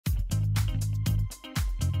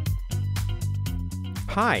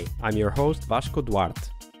Hi, I'm your host Vasco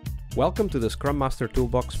Duarte. Welcome to the Scrum Master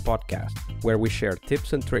Toolbox podcast, where we share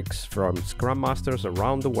tips and tricks from Scrum Masters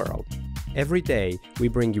around the world. Every day, we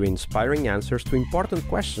bring you inspiring answers to important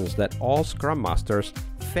questions that all Scrum Masters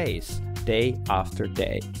face day after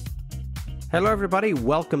day. Hello, everybody.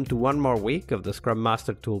 Welcome to one more week of the Scrum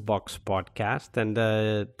Master Toolbox podcast. And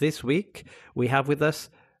this week, we have with us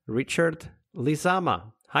Richard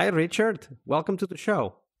Lizama. Hi, Richard. Welcome to the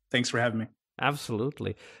show. Thanks for having me.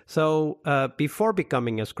 Absolutely. So before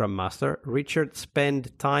becoming a Scrum Master, Richard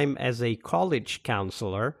spent time as a college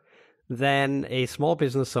counselor, then a small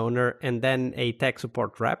business owner, and then a tech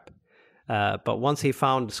support rep. But once he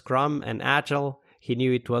found Scrum and Agile, he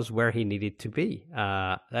knew it was where he needed to be.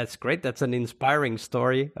 That's great. That's an inspiring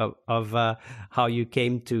story of how you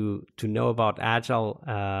came to know about Agile.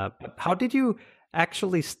 But how did you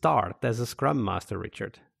actually start as a Scrum Master,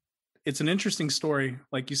 Richard? It's an interesting story.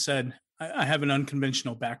 Like you said, I have an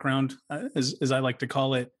unconventional background, as I like to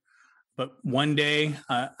call it. But one day,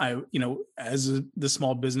 as the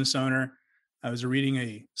small business owner, I was reading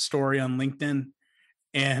a story on LinkedIn,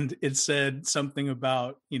 and it said something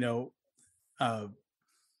about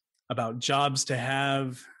jobs to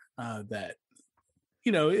have that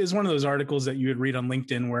is one of those articles that you would read on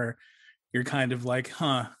LinkedIn where you're kind of like,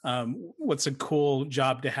 what's a cool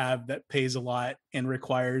job to have that pays a lot and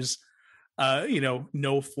requires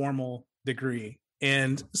no formal degree.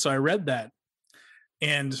 And so I read that,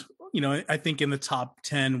 and I think in the top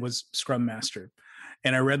 10 was Scrum Master,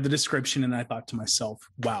 and I read the description and I thought to myself,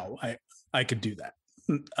 wow, I could do that.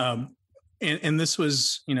 And this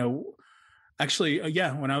was actually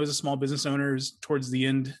when I was a small business owner, towards the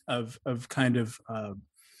end of kind of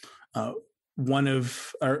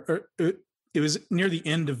it was near the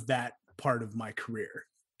end of that part of my career,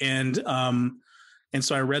 and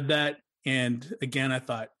so I read that. And again, I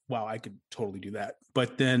thought, wow, I could totally do that.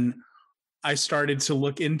 But then I started to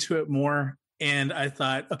look into it more, and I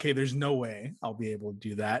thought, okay, there's no way I'll be able to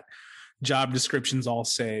do that. Job descriptions all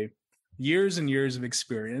say years and years of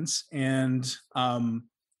experience and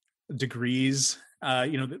degrees,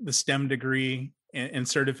 the STEM degree and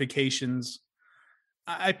certifications.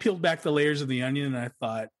 I peeled back the layers of the onion, and I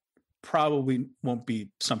thought, probably won't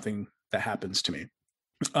be something that happens to me.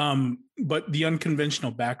 But the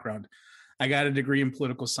unconventional background, I got a degree in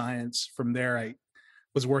political science. From there, I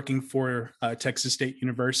was working for Texas State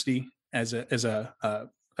University as a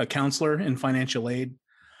counselor in financial aid.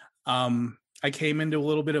 I came into a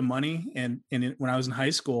little bit of money, and when I was in high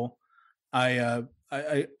school, I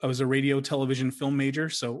was a radio, television, film major,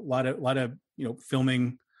 so a lot of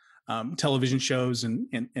filming television shows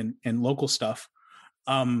and local stuff.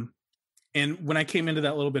 And when I came into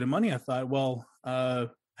that little bit of money, I thought, well, I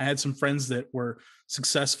had some friends that were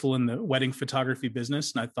successful in the wedding photography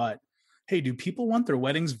business. And I thought, hey, do people want their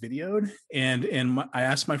weddings videoed? And I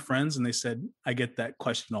asked my friends, and they said, I get that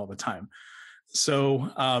question all the time. So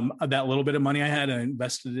that little bit of money I had, I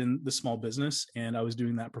invested in the small business, and I was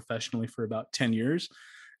doing that professionally for about 10 years.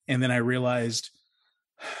 And then I realized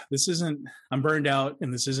I'm burned out,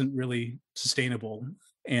 and this isn't really sustainable.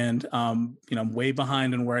 And, I'm way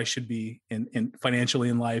behind on where I should be in financially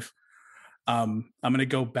in life. I'm going to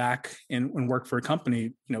go back and work for a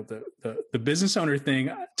company. The business owner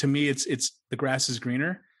thing, to me, it's the grass is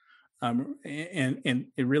greener. And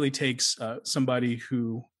it really takes somebody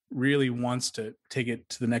who really wants to take it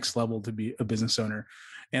to the next level to be a business owner.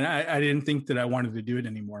 And I didn't think that I wanted to do it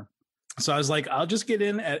anymore. So I was like, I'll just get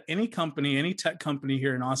in at any company, any tech company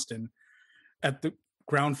here in Austin at the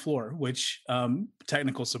ground floor, which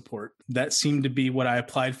technical support. That seemed to be what I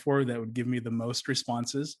applied for. That would give me the most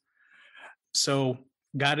responses. So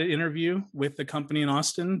got an interview with the company in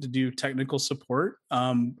Austin to do technical support.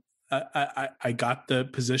 I got the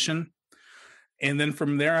position. And then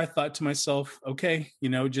from there, I thought to myself, okay,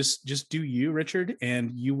 just do you, Richard,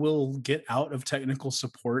 and you will get out of technical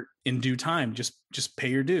support in due time. Just pay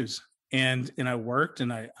your dues. And I worked,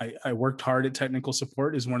 and I worked hard at technical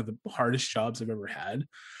support. Is one of the hardest jobs I've ever had.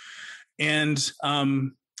 And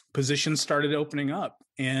positions started opening up,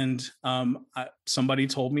 and somebody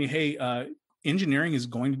told me, hey, engineering is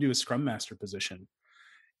going to do a Scrum Master position,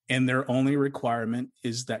 and their only requirement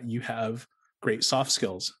is that you have great soft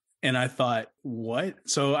skills. And I thought, what?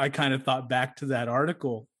 So I kind of thought back to that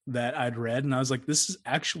article that I'd read, and I was like, this is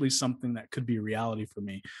actually something that could be a reality for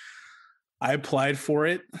me. I applied for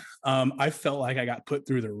it. I felt like I got put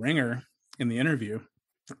through the ringer in the interview,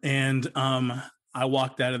 and I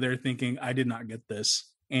walked out of there thinking I did not get this.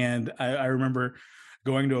 And I remember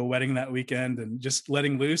going to a wedding that weekend and just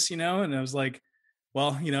letting loose, and I was like,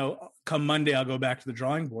 well, come Monday, I'll go back to the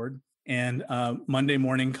drawing board. And Monday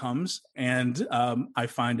morning comes, and I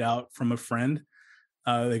find out from a friend.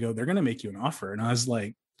 They go, they're going to make you an offer. And I was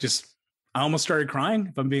like, I almost started crying,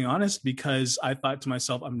 if I'm being honest, because I thought to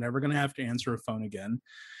myself, I'm never going to have to answer a phone again.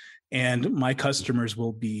 And my customers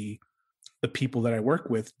will be the people that I work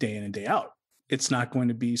with day in and day out. It's not going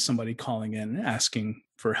to be somebody calling in asking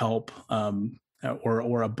for help,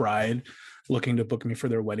 or a bride looking to book me for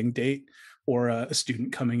their wedding date, or a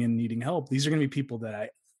student coming in needing help. These are going to be people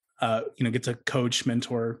that I get to coach,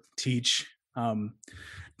 mentor, teach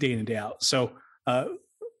day in and day out. So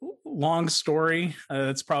long story.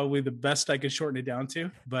 That's probably the best I could shorten it down to.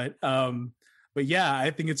 But yeah, I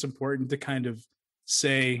think it's important to kind of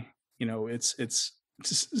say, it's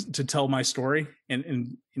to tell my story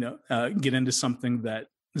and get into something that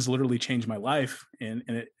has literally changed my life, and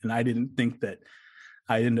I didn't think that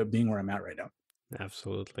I'd end up being where I'm at right now.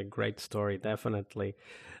 Absolutely. Great story. Definitely.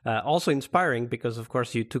 Also inspiring because, of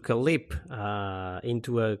course, you took a leap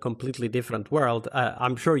into a completely different world.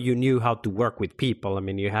 I'm sure you knew how to work with people. I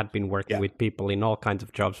mean, you had been working with people in all kinds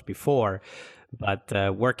of jobs before, but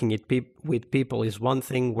working with people is one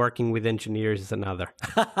thing, working with engineers is another.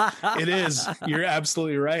 It is. You're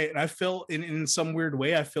absolutely right. And I feel in some weird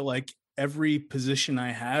way, I feel like every position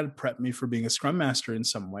I had prepped me for being a Scrum Master in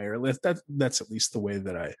some way, or that's at least the way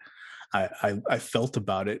that I felt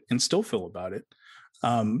about it and still feel about it.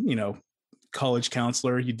 College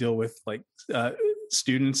counselor, you deal with like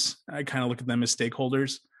students. I kind of look at them as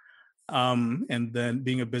stakeholders. And then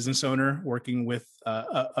being a business owner, working with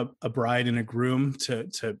a bride and a groom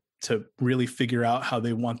to really figure out how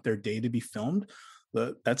they want their day to be filmed.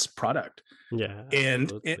 That's product. Yeah.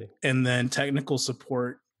 And then technical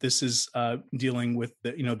support. This is dealing with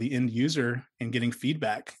the end user and getting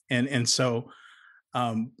feedback. And so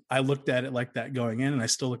I looked at it like that going in, and I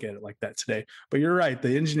still look at it like that today. But you're right,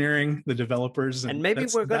 the engineering, the developers, and maybe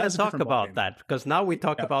we're going to talk about that, because now we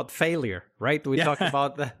talk about failure, right? We talk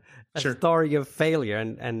about a story of failure,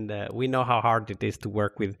 and we know how hard it is to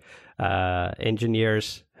work with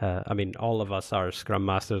engineers. I mean, all of us are Scrum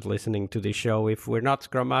Masters listening to this show. If we're not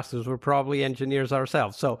Scrum Masters, we're probably engineers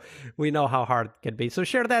ourselves. So we know how hard it can be. So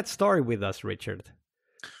share that story with us, Richard.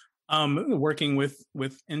 Working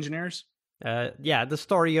with engineers. The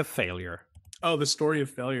story of failure. Oh, the story of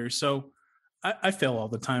failure. So I fail all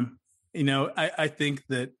the time. I think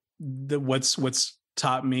that what's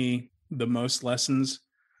taught me the most lessons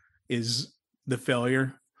is the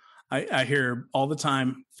failure. I hear all the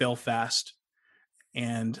time, fail fast.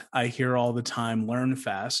 And I hear all the time, learn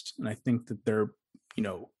fast. And I think that they're,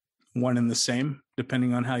 one and the same,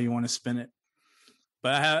 depending on how you want to spin it.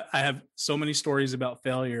 But I have so many stories about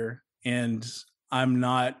failure, and I'm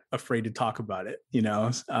not afraid to talk about it.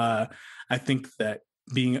 I think that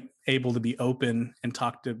being able to be open and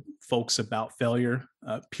talk to folks about failure,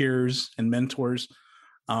 peers and mentors,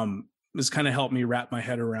 has kind of helped me wrap my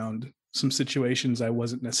head around some situations I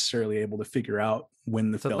wasn't necessarily able to figure out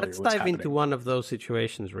when the failure was happening. Let's dive into one of those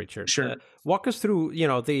situations, Richard. Sure. Walk us through,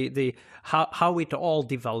 the how it all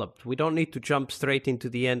developed. We don't need to jump straight into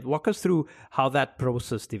the end. Walk us through how that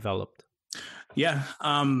process developed. Yeah.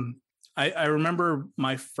 I remember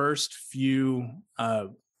my first few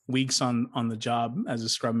weeks on the job as a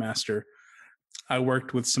Scrum Master. I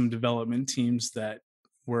worked with some development teams that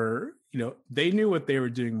were, they knew what they were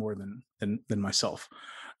doing more than myself.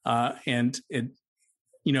 And it,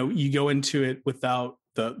 you go into it without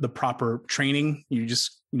the proper training. You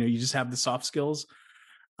just have the soft skills.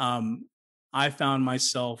 I found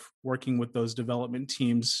myself working with those development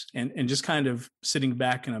teams and just kind of sitting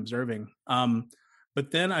back and observing. But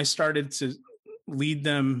then I started to lead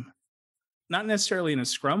them, not necessarily in a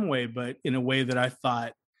Scrum way, but in a way that I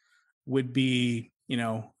thought would be,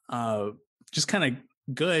 just kind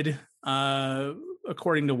of good,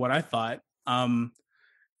 according to what I thought.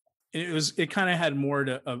 It kind of had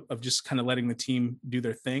more of just kind of letting the team do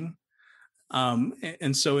their thing.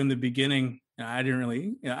 And so in the beginning, I didn't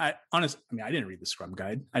really, I didn't read the Scrum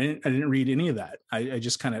guide. I didn't read any of that. I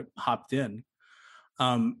just kind of hopped in.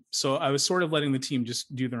 So I was sort of letting the team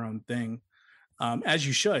just do their own thing, as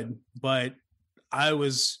you should. But I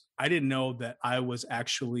didn't know that I was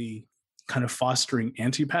actually kind of fostering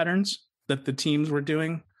anti-patterns that the teams were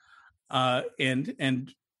doing.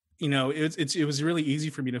 And it was really easy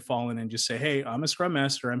for me to fall in and just say, hey, I'm a Scrum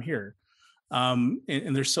Master, I'm here. And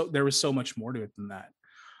there was so much more to it than that.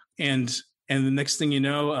 And the next thing you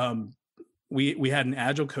know, we had an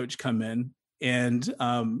Agile coach come in, and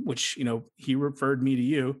which, he referred me to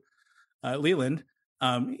you, Leland.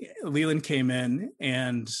 Leland came in,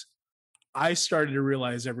 and I started to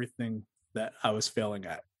realize everything that I was failing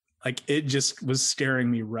at. Like, it just was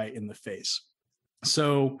staring me right in the face.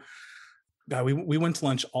 So God, we went to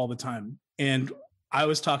lunch all the time. And I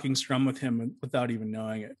was talking Scrum with him without even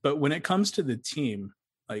knowing it. But when it comes to the team,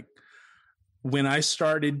 like when I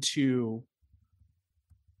started to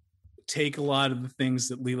take a lot of the things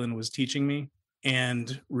that Leland was teaching me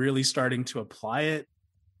and really starting to apply it,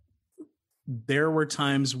 there were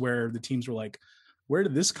times where the teams were like, where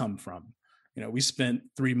did this come from? We spent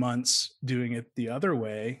 3 months doing it the other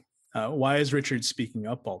way. Why is Richard speaking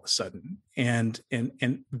up all of a sudden? And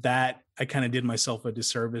that I kind of did myself a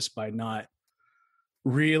disservice by not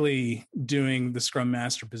really doing the Scrum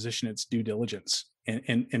Master position its due diligence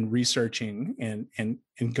and researching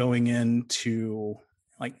and going in to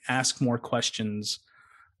like ask more questions,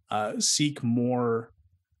 seek more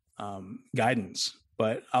guidance.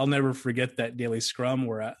 But I'll never forget that daily Scrum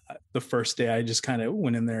where the first day I just kind of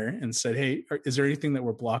went in there and said, hey, is there anything that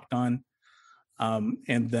we're blocked on?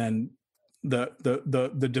 And then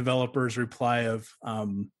the developer's reply of,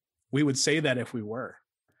 we would say that if we were,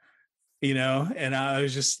 and I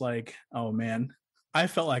was just like, oh man, I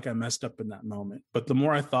felt like I messed up in that moment. But the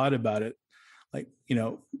more I thought about it, like,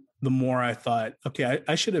 the more I thought, okay,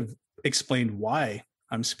 I should have explained why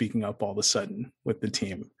I'm speaking up all of a sudden with the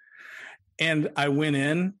team. And I went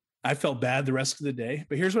in, I felt bad the rest of the day.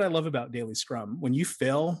 But here's what I love about daily Scrum. When you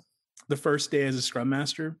fail the first day as a Scrum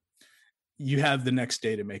Master, you have the next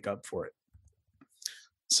day to make up for it.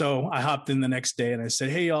 So I hopped in the next day and I said,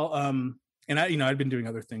 hey, y'all, and I'd been doing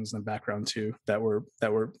other things in the background too that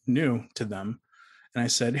were new to them. And I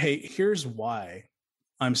said, hey, here's why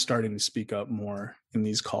I'm starting to speak up more in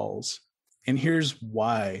these calls. And here's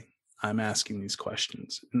why I'm asking these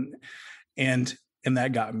questions. And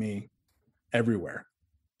that got me everywhere.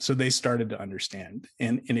 So they started to understand,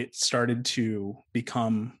 and it started to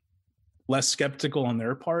become less skeptical on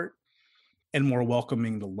their part and more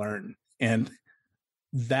welcoming to learn. And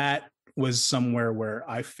that was somewhere where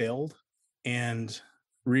I failed and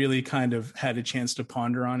really kind of had a chance to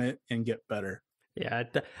ponder on it and get better. Yeah,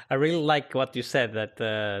 I really like what you said, that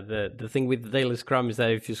the thing with the daily Scrum is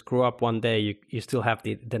that if you screw up one day, you still have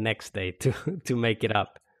the next day to make it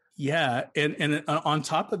up. Yeah, and on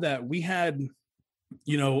top of that, we had,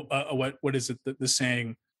 what is it, the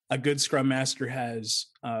saying? A good Scrum Master has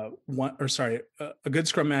a good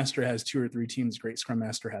Scrum Master has 2 or 3 teams. A great Scrum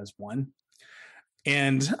Master has 1.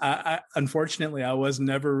 And I unfortunately, I was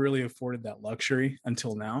never really afforded that luxury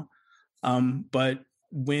until now. But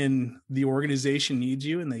when the organization needs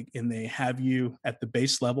you and they have you at the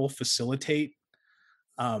base level facilitate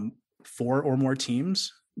 4 or more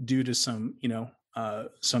teams due to some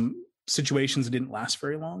situations that didn't last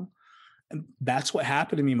very long. And that's what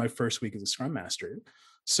happened to me my first week as a Scrum Master.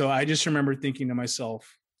 So I just remember thinking to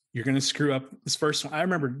myself, you're going to screw up this first one. I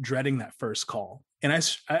remember dreading that first call. And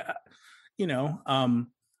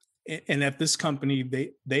and at this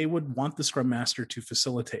company, they would want the Scrum Master to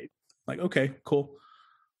facilitate. Like, okay, cool.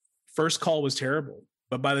 First call was terrible.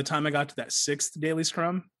 But by the time I got to that 6th daily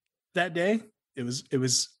Scrum that day, it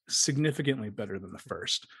was significantly better than the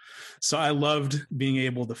first. So I loved being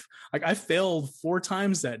able to, I failed 4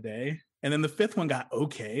 times that day. And then the 5th one got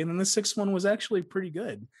okay. And then the 6th one was actually pretty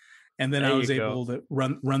good. And then I was able to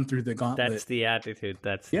run through the gauntlet. That's the attitude.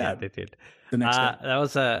 The attitude. The next day. That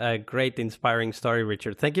was a great, inspiring story,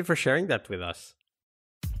 Richard. Thank you for sharing that with us.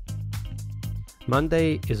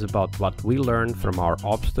 Monday is about what we learn from our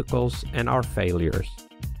obstacles and our failures.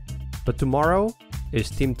 But tomorrow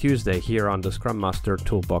is Team Tuesday here on the Scrum Master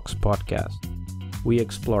Toolbox podcast. We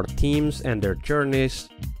explore teams and their journeys,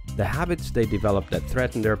 the habits they develop that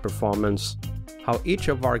threaten their performance, how each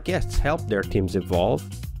of our guests help their teams evolve,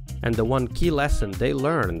 and the one key lesson they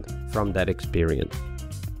learned from that experience.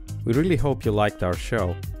 We really hope you liked our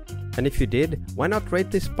show. And if you did, why not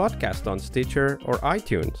rate this podcast on Stitcher or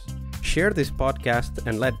iTunes? Share this podcast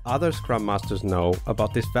and let other Scrum Masters know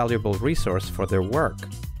about this valuable resource for their work.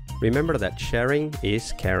 Remember that sharing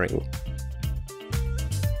is caring.